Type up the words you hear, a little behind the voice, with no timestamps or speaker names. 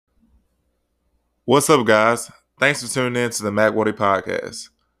What's up, guys? Thanks for tuning in to the Mac Woody podcast.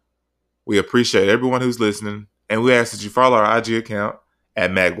 We appreciate everyone who's listening, and we ask that you follow our IG account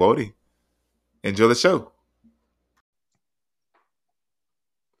at Mac Woody. Enjoy the show.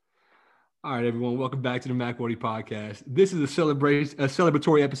 All right, everyone, welcome back to the Mac Woody podcast. This is a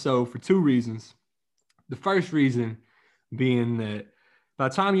celebratory episode for two reasons. The first reason being that by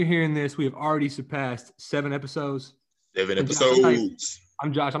the time you're hearing this, we have already surpassed 7 episodes. 7 And episodes.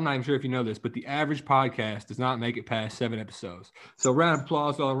 Josh, I'm not even sure if you know this, but the average podcast does not make it past 7 episodes. So round of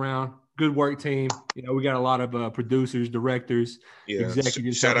applause all around. Good work, team. You know, we got a lot of producers, directors,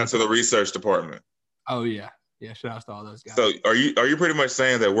 executives. Shout out to the research department. Oh, yeah. Yeah, shout out to all those guys. So are you pretty much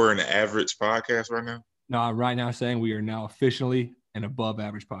saying that we're an average podcast right now? No, I'm right now saying we are now officially an above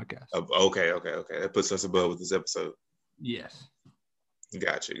average podcast. Okay. That puts us above with this episode. Yes.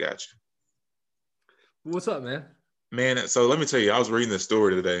 Gotcha. What's up, man? Man, so let me tell you, I was reading this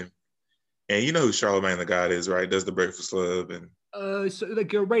story today, and you know who Charlamagne the God is, right? Does the Breakfast Club and so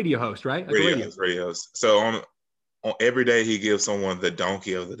like a radio host, right? Like radio host. So on every day he gives someone the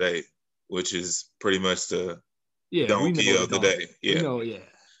donkey of the day, which is pretty much the donkey of the day. Yeah.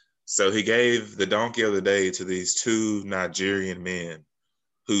 So he gave the donkey of the day to these two Nigerian men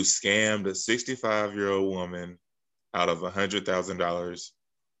who scammed a 65-year-old woman out of $100,000.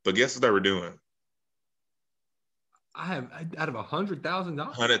 But guess what they were doing? I have out of $100,000.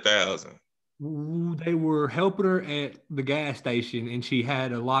 $100,000. They were helping her at the gas station, and she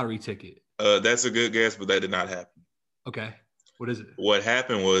had a lottery ticket. That's a good guess, but that did not happen. Okay, what is it? What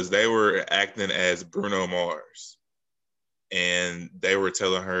happened was they were acting as Bruno Mars, and they were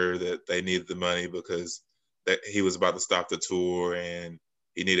telling her that they needed the money because he was about to stop the tour and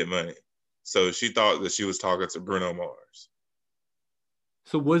he needed money. So she thought that she was talking to Bruno Mars.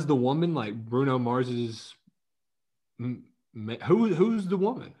 So was the woman like Bruno Mars's? Who's the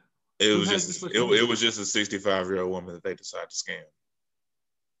woman? It was just a 65-year-old woman that they decided to scam.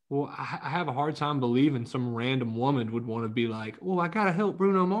 Well, I have a hard time believing some random woman would want to be like, "Well, I gotta help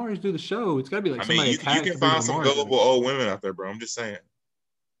Bruno Mars do the show." It's gotta be like somebody. You can find some gullible old women out there, bro. I'm just saying.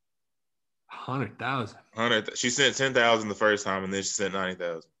 100,000. She sent 10,000 the first time, and then she sent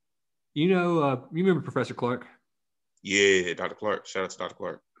 90,000. You know, you remember Professor Clark? Yeah, Dr. Clark. Shout out to Dr.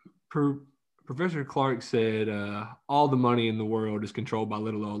 Clark. Professor Clark said, "All the money in the world is controlled by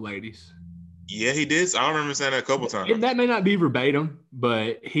little old ladies." Yeah, he did. I remember saying that a couple times. That may not be verbatim,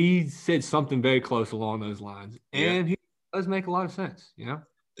 but he said something very close along those lines. And he does make a lot of sense, you know?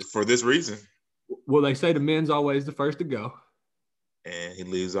 For this reason. Well, they say the men's always the first to go. And he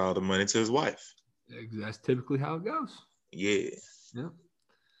leaves all the money to his wife. That's typically how it goes. Yeah.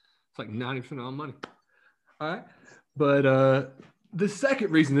 It's like 90% of all money. All right. But the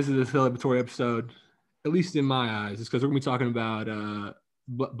second reason this is a celebratory episode, at least in my eyes, is because we're going to be talking about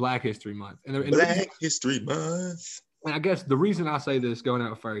Black History Month. Black History Month. And I guess the reason I say this going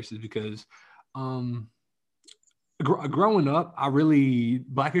out first is because growing up, I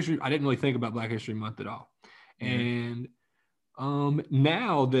didn't really think about Black History Month at all. Mm-hmm. And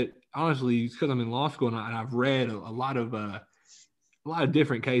now that, honestly, it's because I'm in law school and I've read a lot of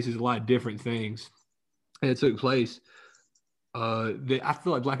different cases, a lot of different things that took place. That I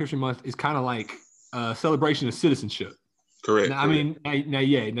feel like Black History Month is kind of like a celebration of citizenship. Correct. Now, correct. I mean, now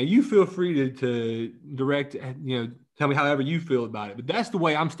you feel free to direct, tell me however you feel about it. But that's the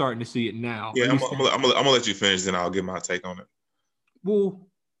way I'm starting to see it now. Yeah, I'm gonna let you finish, then I'll give my take on it. Well,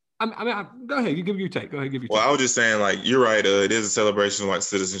 go ahead. You give your take. I was just saying, like, you're right. It is a celebration of like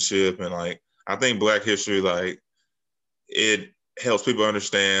citizenship, and like I think Black history, like, it helps people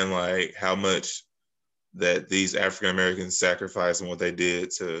understand like how much that these African Americans sacrificed and what they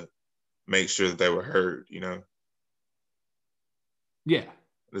did to make sure that they were heard. You know. Yeah.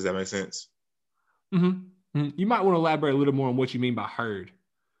 Does that make sense? Mm-hmm. You might want to elaborate a little more on what you mean by heard.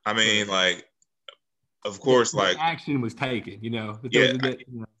 I mean, like, of course, like action was taken,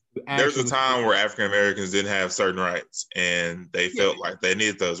 there's a time where African Americans didn't have certain rights and they felt like they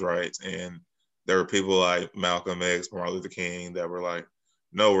needed those rights. And there were people like Malcolm X, Martin Luther King that were like,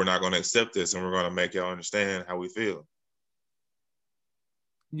 no, we're not going to accept this and we're going to make y'all understand how we feel.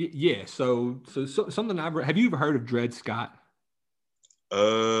 Yeah. So something have you ever heard of Dred Scott?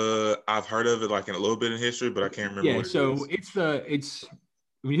 I've heard of it like in a little bit in history, but I can't remember. Yeah, so it's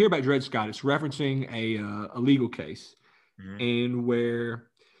when you hear about Dred Scott, it's referencing a legal case, and where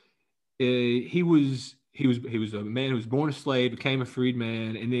he was a man who was born a slave, became a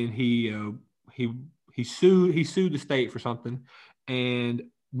freedman, and then he sued the state for something, and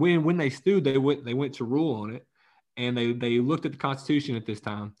when they sued, they went to rule on it, and they looked at the Constitution at this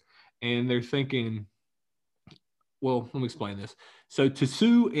time, and they're thinking, well, let me explain this. So to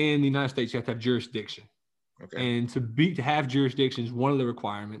sue in the United States, you have to have jurisdiction. Okay. And to have jurisdiction is one of the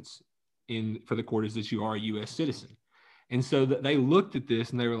requirements for the court is that you are a U.S. citizen. And so they looked at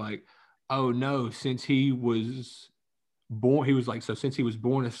this and they were like, oh no, since he was born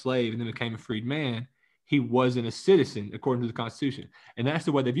a slave and then became a freed man, he wasn't a citizen according to the Constitution. And that's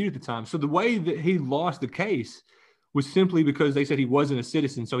the way they viewed it at the time. So the way that he lost the case was simply because they said he wasn't a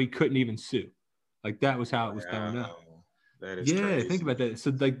citizen, so he couldn't even sue. Like that was how it was thrown out. That is crazy. Think about that.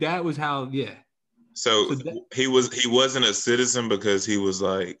 So like that was how, So he wasn't a citizen because he was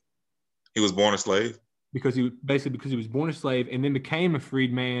born a slave? Because he was born a slave and then became a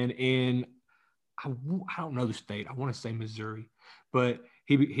freed man in, I don't know the state. I want to say Missouri, but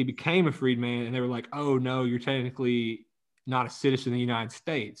he became a freed man and they were like, oh no, you're technically not a citizen of the United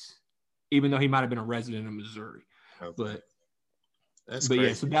States, even though he might have been a resident of Missouri. Okay. But crazy.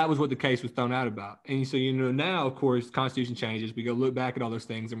 Yeah, so that was what the case was thrown out about. And so, now of course, the Constitution changes. We go look back at all those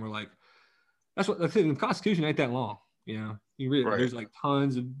things and we're like, that's what the Constitution ain't that long. You read it, there's like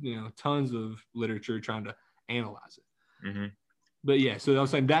tons of literature trying to analyze it. Mm-hmm. But yeah, so I was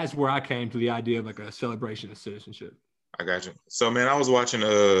saying that's where I came to the idea of like a celebration of citizenship. I got you. So man, I was watching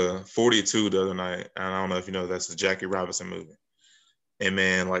 42 the other night, and I don't know if you know that's the Jackie Robinson movie. And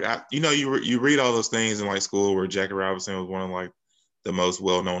man, like you read all those things in like school where Jackie Robinson was one of like the most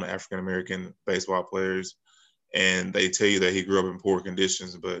well-known African American baseball players, and they tell you that he grew up in poor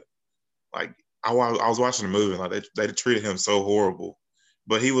conditions, but like I was watching the movie, and like they treated him so horrible,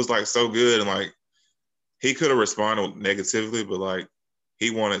 but he was like so good, and like he could have responded negatively, but like he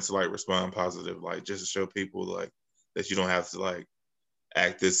wanted to like respond positive, like just to show people like that you don't have to like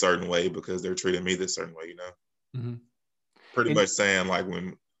act this certain way because they're treating me this certain way, Mm-hmm. Pretty much saying like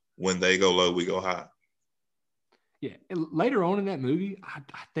when they go low, we go high. Yeah. And later on in that movie, I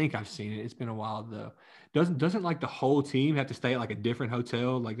think I've seen it. It's been a while though. Doesn't like the whole team have to stay at like a different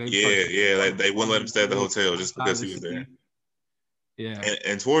hotel? Like they wouldn't let him stay at the hotel just because he was there. Yeah.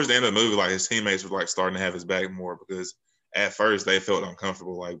 And towards the end of the movie, like his teammates were like starting to have his back more because at first they felt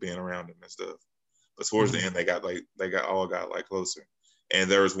uncomfortable like being around him and stuff. But towards the end, they got like closer. And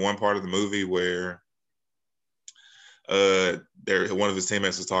there was one part of the movie where one of his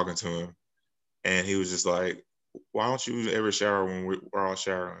teammates was talking to him, and he was just like, "Why don't you ever shower when we're all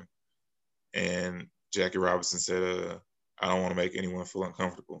showering?" And Jackie Robinson said, "I don't want to make anyone feel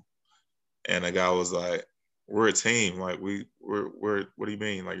uncomfortable." And the guy was like, "We're a team. Like we're what do you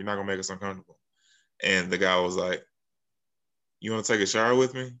mean? Like you're not gonna make us uncomfortable?" And the guy was like, "You want to take a shower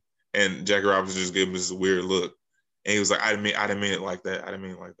with me?" And Jackie Robinson just gave him this weird look. And he was like, I didn't mean it like that. I didn't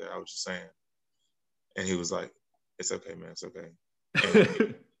mean it like that. I was just saying. And he was like, "It's okay, man. It's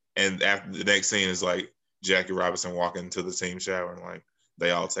okay." And after the next scene is like Jackie Robinson walking to the team shower and like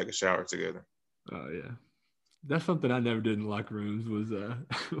they all take a shower together. Oh yeah. That's something I never did in locker rooms was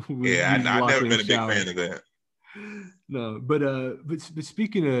I've never been a big fan of that. No, but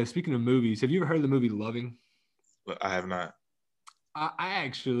speaking of movies, have you ever heard of the movie Loving? I have not. I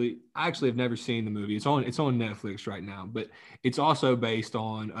actually have never seen the movie. It's on Netflix right now, but it's also based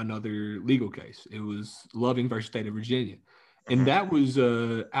on another legal case. It was Loving versus State of Virginia, and that was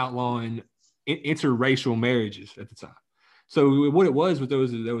outlawing interracial marriages at the time. So what it was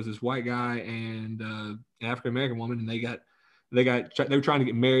there was this white guy and an African American woman, and they were trying to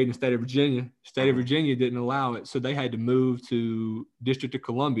get married in the state of Virginia. State of Virginia didn't allow it, so they had to move to District of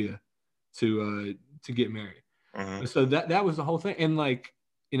Columbia to get married. So that was the whole thing, and like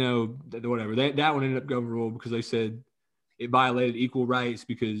whatever that one ended up going overruled because they said it violated equal rights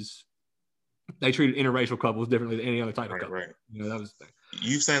because they treated interracial couples differently than any other type of couple. Right. That was the thing.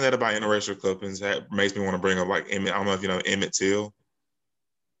 You saying that about interracial couples that makes me want to bring up like Emmett. I don't know if you know Emmett Till.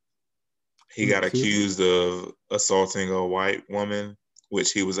 He got accused of assaulting a white woman,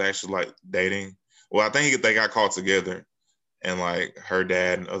 which he was actually like dating. Well, I think they got caught together, and like her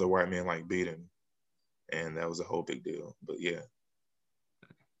dad and other white men like beat him. And that was a whole big deal. But yeah,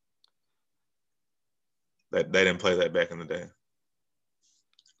 that they didn't play that back in the day. Okay.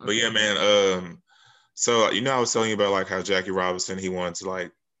 But yeah, man. So I was telling you about like how Jackie Robinson, he wanted to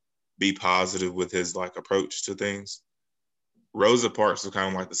like be positive with his like approach to things. Rosa Parks was kind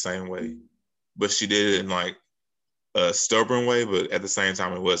of like the same way, but she did it in like a stubborn way. But at the same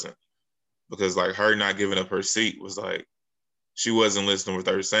time, it wasn't, because like her not giving up her seat was like she wasn't listening to what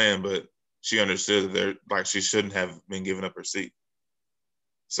they were saying, but she understood that like she shouldn't have been giving up her seat.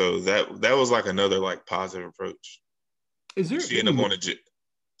 So that was like another like positive approach. Is there any more to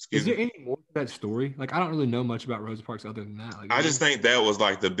that story? Like I don't really know much about Rosa Parks other than that. Like, I just think that was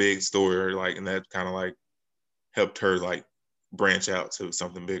like the big story, like, and that kind of like helped her like branch out to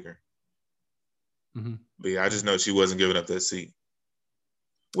something bigger. Mm-hmm. But yeah, I just know she wasn't giving up that seat.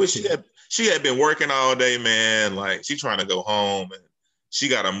 Which she had been working all day, man. Like, she trying to go home and she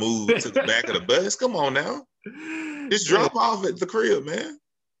got to move to the back of the bus. Come on now. Just drop off at the crib, man.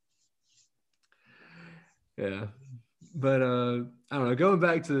 Yeah. But I don't know, going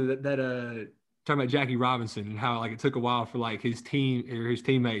back to that talking about Jackie Robinson and how like it took a while for like his team or his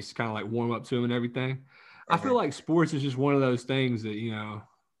teammates to kind of like warm up to him and everything. I feel like sports is just one of those things that, you know,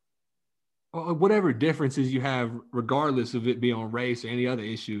 whatever differences you have, regardless of it being on race or any other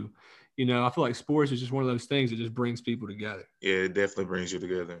issue, you know, I feel like sports is just one of those things that just brings people together. Yeah, it definitely brings you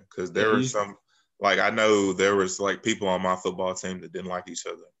together. Because there were some, like, I know there was like people on my football team that didn't like each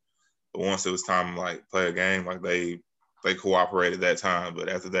other. But once it was time to like play a game, like they cooperated that time. But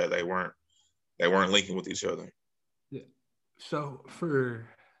after that, they weren't linking with each other. Yeah. So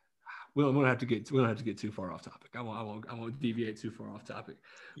we don't have to get too far off topic. I won't deviate too far off topic.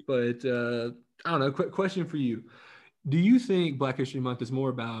 But I don't know. Quick question for you: do you think Black History Month is more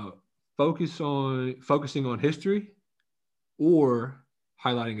about focusing on history, or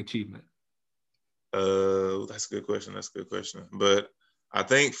highlighting achievement? That's a good question. But I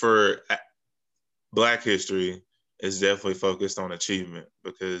think for Black history, it's definitely focused on achievement,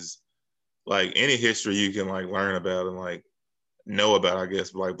 because like any history you can like learn about and like know about, I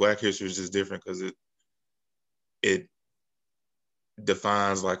guess. But like Black history is just different because it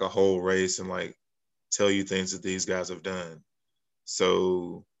defines like a whole race and like tell you things that these guys have done.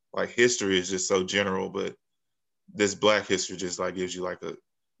 So like history is just so general, but this Black history just like gives you like a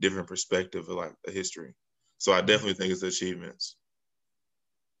different perspective of like the history. So I definitely think it's the achievements.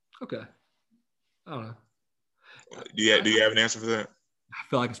 Okay. I don't know. Do you have an answer for that? I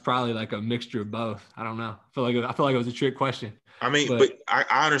feel like it's probably like a mixture of both. I don't know. I feel like it was a trick question. I mean, but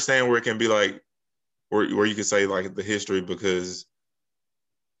I understand where it can be like where you could say like the history, because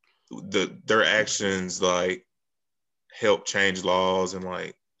their actions like help change laws, and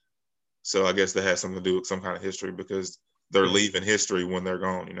like, so I guess that has something to do with some kind of history, because they're leaving history when they're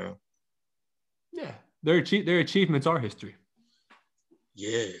gone, you know? Yeah. Their achievements are history.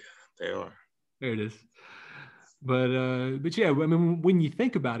 Yeah, they are. There it is. But yeah, I mean, when you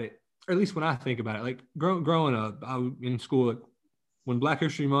think about it, or at least when I think about it, like growing up, I was in school, like, when Black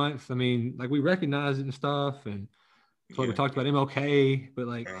History Month, I mean, like we recognize it and stuff, and so we talked about MLK, but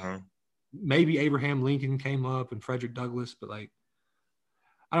like maybe Abraham Lincoln came up and Frederick Douglass, but like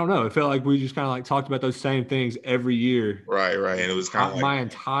I don't know. It felt like we just kind of like talked about those same things every year. Right. And it was kind of like my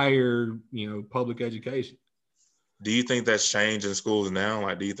entire, public education. Do you think that's changed in schools now?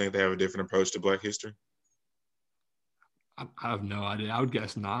 Like, do you think they have a different approach to Black history? I have no idea. I would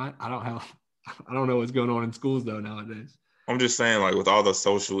guess not. I don't know what's going on in schools though nowadays. I'm just saying, like, with all the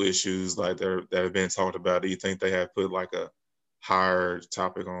social issues like that have been talked about, do you think they have put like a higher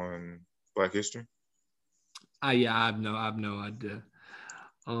topic on Black history? Yeah, I have no idea.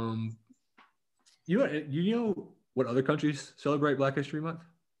 You know what other countries celebrate Black History Month?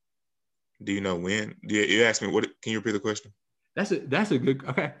 Do you know when? You asked me what? Can you repeat the question? That's a good.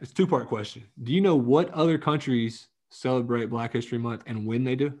 Okay, it's a 2-part question. Do you know what other countries celebrate Black History Month and when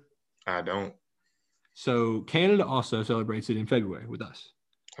they do? I don't. So Canada also celebrates it in February with us.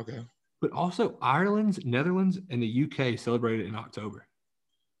 Okay. But also Ireland, Netherlands, and the UK celebrate it in October.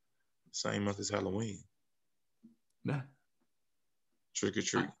 Same month as Halloween. Nah. Trick or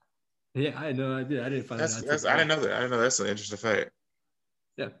treat. Yeah, I had no idea. I didn't find that out. I didn't know that. I didn't know. That's an interesting fact.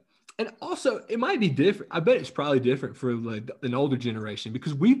 Yeah. And also, it might be different. I bet it's probably different for like an older generation,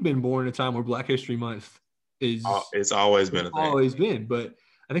 because we've been born in a time where Black History Month is. It's always been a thing. Always been, but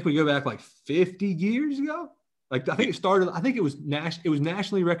I think we go back like 50 years ago. Like I think it started. I think it was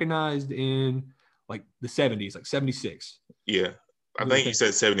nationally recognized in like the 70s, like 76. Yeah, I think you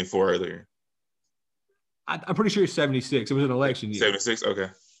said 74 earlier. I'm pretty sure it's 76. It was an election year. 76. Okay.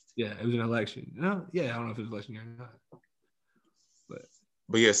 Yeah, it was an election. No, yeah, I don't know if it was election year or not.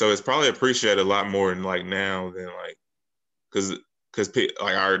 But yeah, so it's probably appreciated a lot more in like now than like, because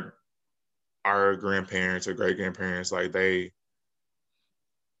like our grandparents or great grandparents, like they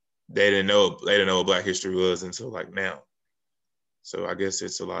didn't know what Black history was until like now. So I guess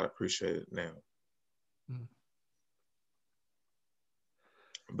it's a lot appreciated now. Mm-hmm.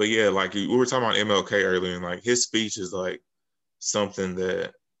 But yeah, like we were talking about MLK earlier, and like his speech is like something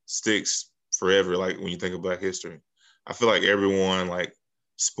that sticks forever. Like when you think of Black history, I feel like everyone, like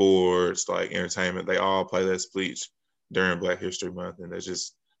sports, like entertainment, they all play that speech during Black History Month, and that's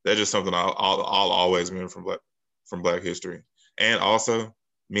just something I'll always remember from Black history. And also,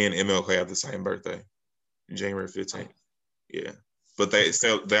 me and MLK have the same birthday, January 15th. Yeah, but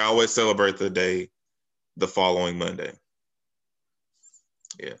they always celebrate the day the following Monday.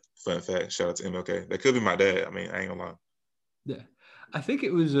 Yeah. Fun fact. Shout out to MLK. That could be my dad. I mean, I ain't gonna lie. Yeah, I think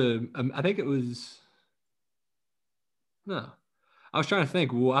it was no. I was trying to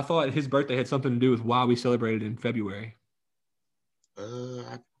think. Well, I thought his birthday had something to do with why we celebrated in February.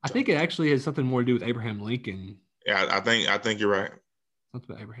 I think it actually has something more to do with Abraham Lincoln. Yeah, I think you're right.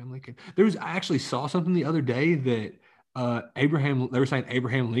 Something about Abraham Lincoln. I actually saw something the other day that they were saying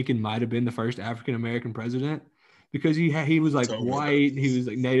Abraham Lincoln might have been the first African American president because he was like white, he was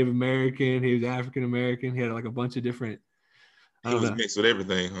like Native American, he was African American, he had like a bunch of different. He was mixed with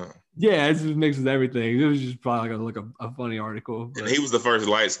everything, huh? Yeah, it's just mixed with everything. It was just probably like a funny article. But... And he was the first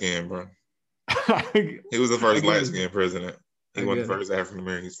light skin, bro. He was the first light skin president. He wasn't the first African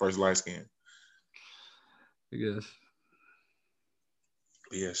American. He's first light skin. I guess.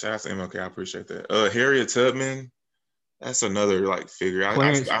 But yeah, shout out to MLK. I appreciate that. Harriet Tubman, that's another like figure.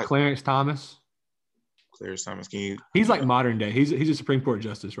 Clarence Thomas. Clarence Thomas. Can you? He's like modern day. He's a Supreme Court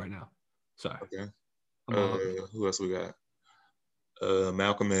justice right now. So. Okay. Who else we got?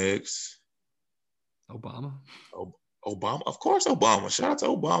 Malcolm X. Obama. Obama, of course. Obama. Shout out to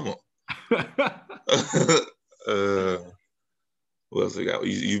Obama. What else we got?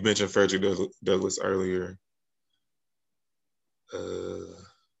 You mentioned Frederick Douglass earlier.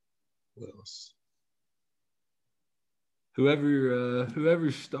 What else?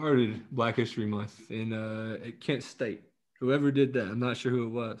 Whoever started Black History Month at Kent State, whoever did that, I'm not sure who it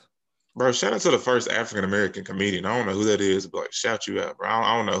was. Bro, shout out to the first African American comedian. I don't know who that is, but like shout you out, bro.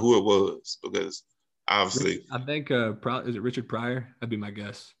 I don't know who it was because obviously I think is it Richard Pryor? That'd be my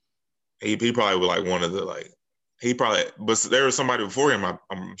guess. He probably was like one of the but there was somebody before him.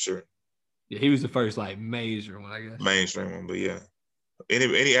 I'm sure. Yeah, he was the first like major one, I guess. Mainstream one, but yeah.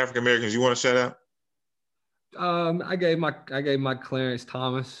 Any African Americans you want to shout out? I gave my Clarence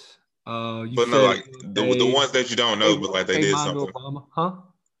Thomas. But no, like the ones that you don't know, but like they did something. Obama. Huh?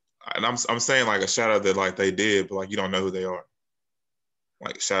 And I'm saying like a shout out that like they did, but like you don't know who they are.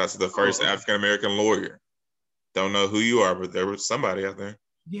 Like shout out to the first African American lawyer. Don't know who you are, but there was somebody out there.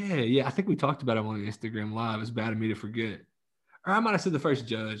 Yeah. I think we talked about him on Instagram Live. It's bad of me to forget. Or I might have said the first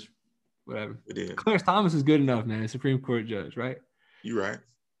judge. Whatever. We did. Clarence Thomas is good enough, man. Supreme Court judge, right? You're right.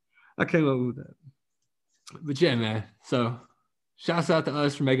 I came up with that. But yeah, man. So shouts out to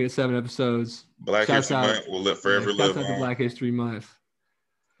us for making it 7 episodes. Black History Month will forever live on. Shouts out to Black History Month.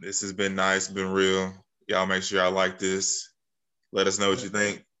 This has been nice, been real. Y'all make sure y'all like this. Let us know what you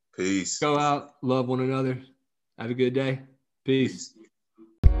think. Peace. Go out, love one another. Have a good day. Peace. Peace.